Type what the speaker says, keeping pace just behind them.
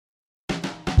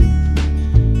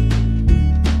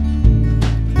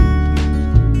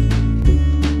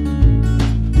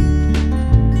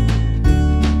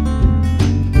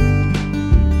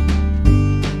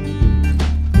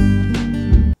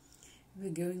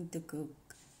going to cook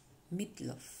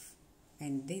meatloaf,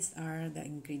 and these are the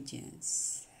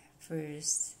ingredients.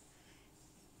 First,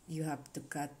 you have to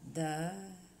cut the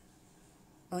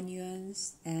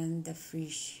onions and the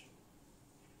fresh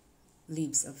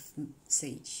leaves of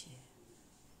sage.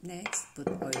 Next, put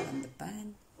oil on the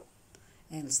pan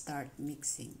and start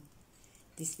mixing.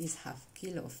 This is half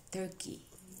kilo of turkey,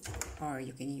 or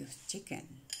you can use chicken.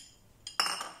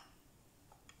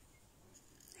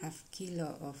 Half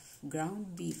kilo of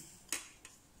ground beef.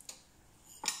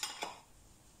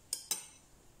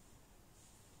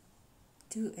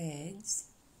 Two eggs.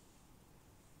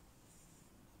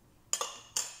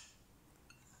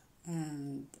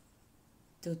 And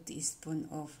 2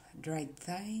 teaspoons of dried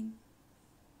thyme,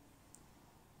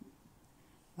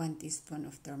 1 teaspoon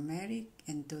of turmeric,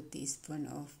 and 2 teaspoons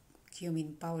of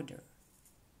cumin powder.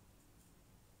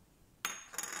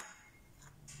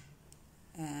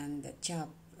 And the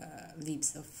chopped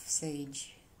leaves of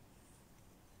sage.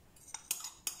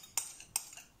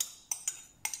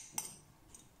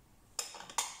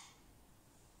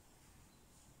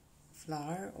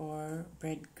 Flour or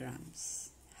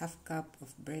breadcrumbs. Half cup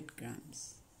of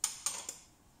breadcrumbs.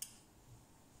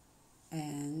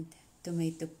 And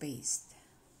tomato paste.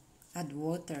 Add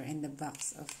water in the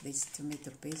box of this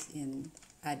tomato paste and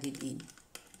add it in.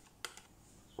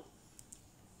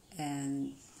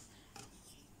 And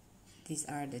these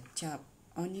are the chopped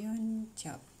onion,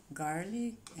 chopped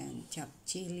garlic, and chopped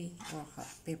chili or hot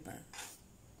pepper.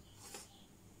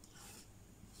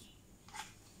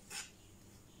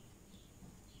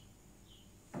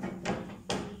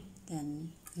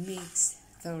 Then mix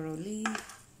thoroughly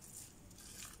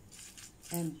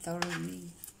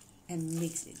and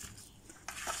mix it.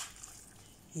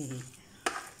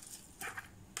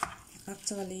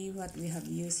 Actually, what we have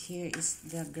used here is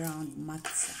the ground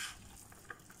matza,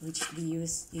 which we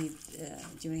use it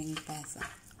during Pesach.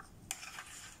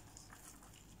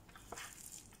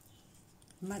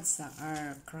 Matza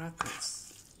are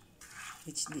crackers,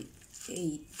 which they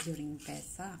ate during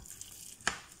Pesach.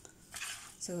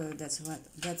 So that's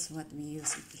what we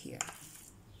use it here,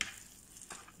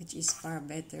 which is far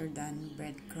better than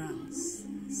breadcrumbs.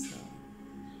 So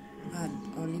add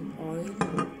olive oil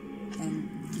and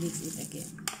mix it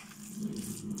again.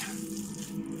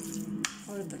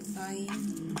 For the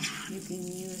thyme, you can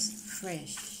use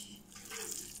fresh,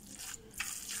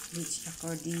 which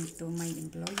according to my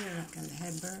employer Raquel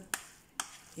Heber,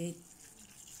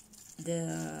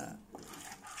 the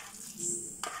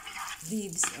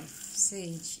leaves of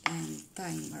sage and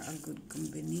thyme are a good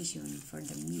combination for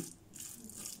the meat.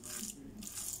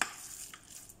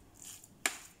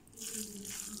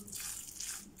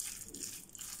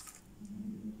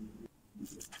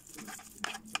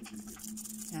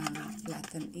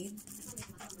 Flatten it,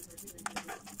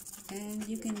 and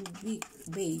you can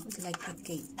bake like a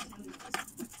cake.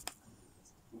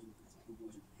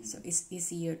 So it's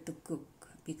easier to cook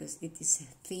because it is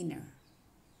thinner.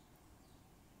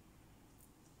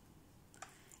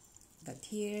 But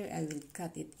here I will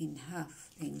cut it in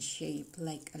half and shape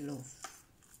like a loaf.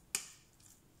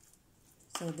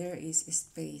 So there is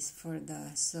space for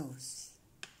the sauce.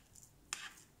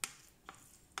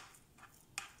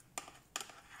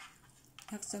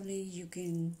 Actually, you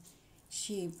can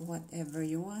shape whatever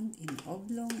you want, in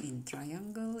oblong, in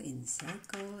triangle, in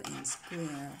circle, in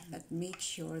square, but make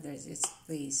sure there's a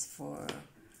space for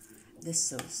the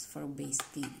sauce for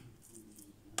basting.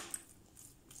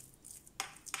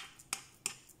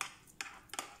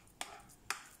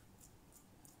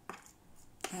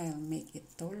 I'll make it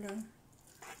taller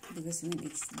because when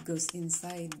it goes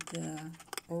inside the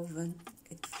oven,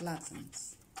 it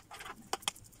flattens.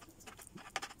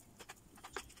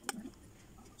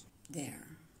 There.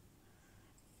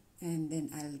 And then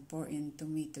I'll pour in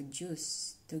tomato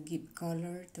juice to give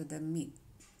color to the meat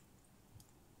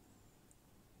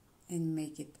and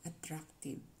make it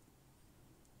attractive.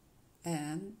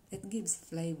 And it gives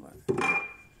flavor.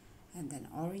 And then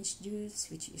orange juice,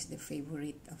 which is the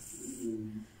favorite of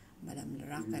Madame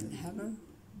Raquel Heber,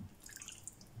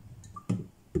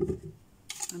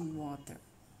 and water.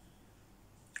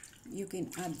 You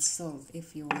can add salt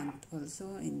if you want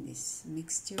also in this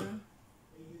mixture.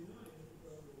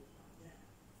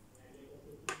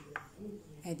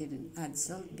 I didn't add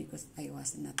salt because I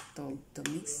was not told to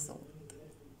mix salt.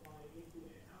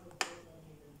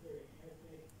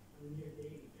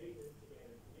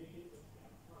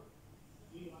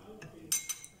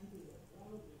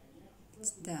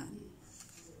 It's done.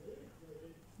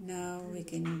 Now we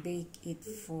can bake it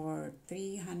for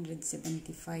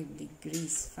 375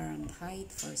 degrees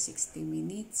Fahrenheit for 60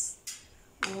 minutes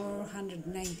or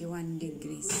 191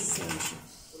 degrees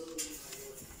Celsius.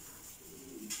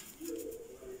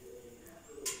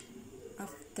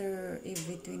 after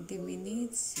every 20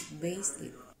 minutes, baste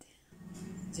it.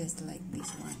 Just like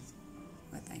this one.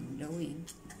 What I'm doing.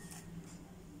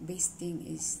 Basting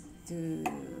is to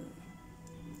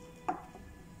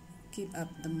keep up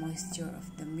the moisture of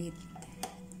the meat,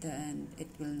 then it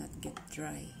will not get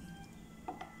dry.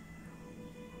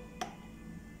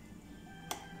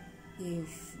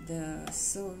 If the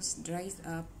sauce dries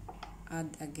up,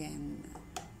 add again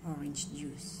orange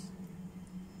juice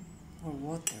or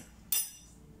water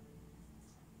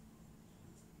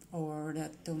or the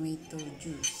tomato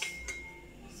juice.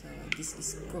 So this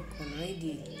is cooked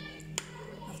already.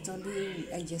 Actually,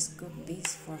 I just cooked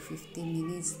this for 15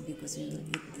 minutes because we will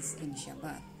eat this in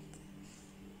Shabbat.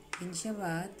 In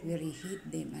Shabbat, we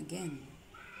reheat them again.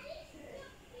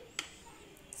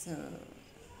 So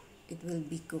it will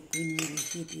be cooked when we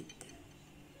reheat it.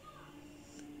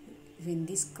 When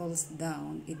this cools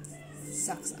down, it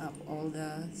sucks up all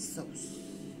the sauce.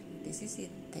 This is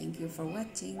it. Thank you for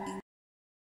watching.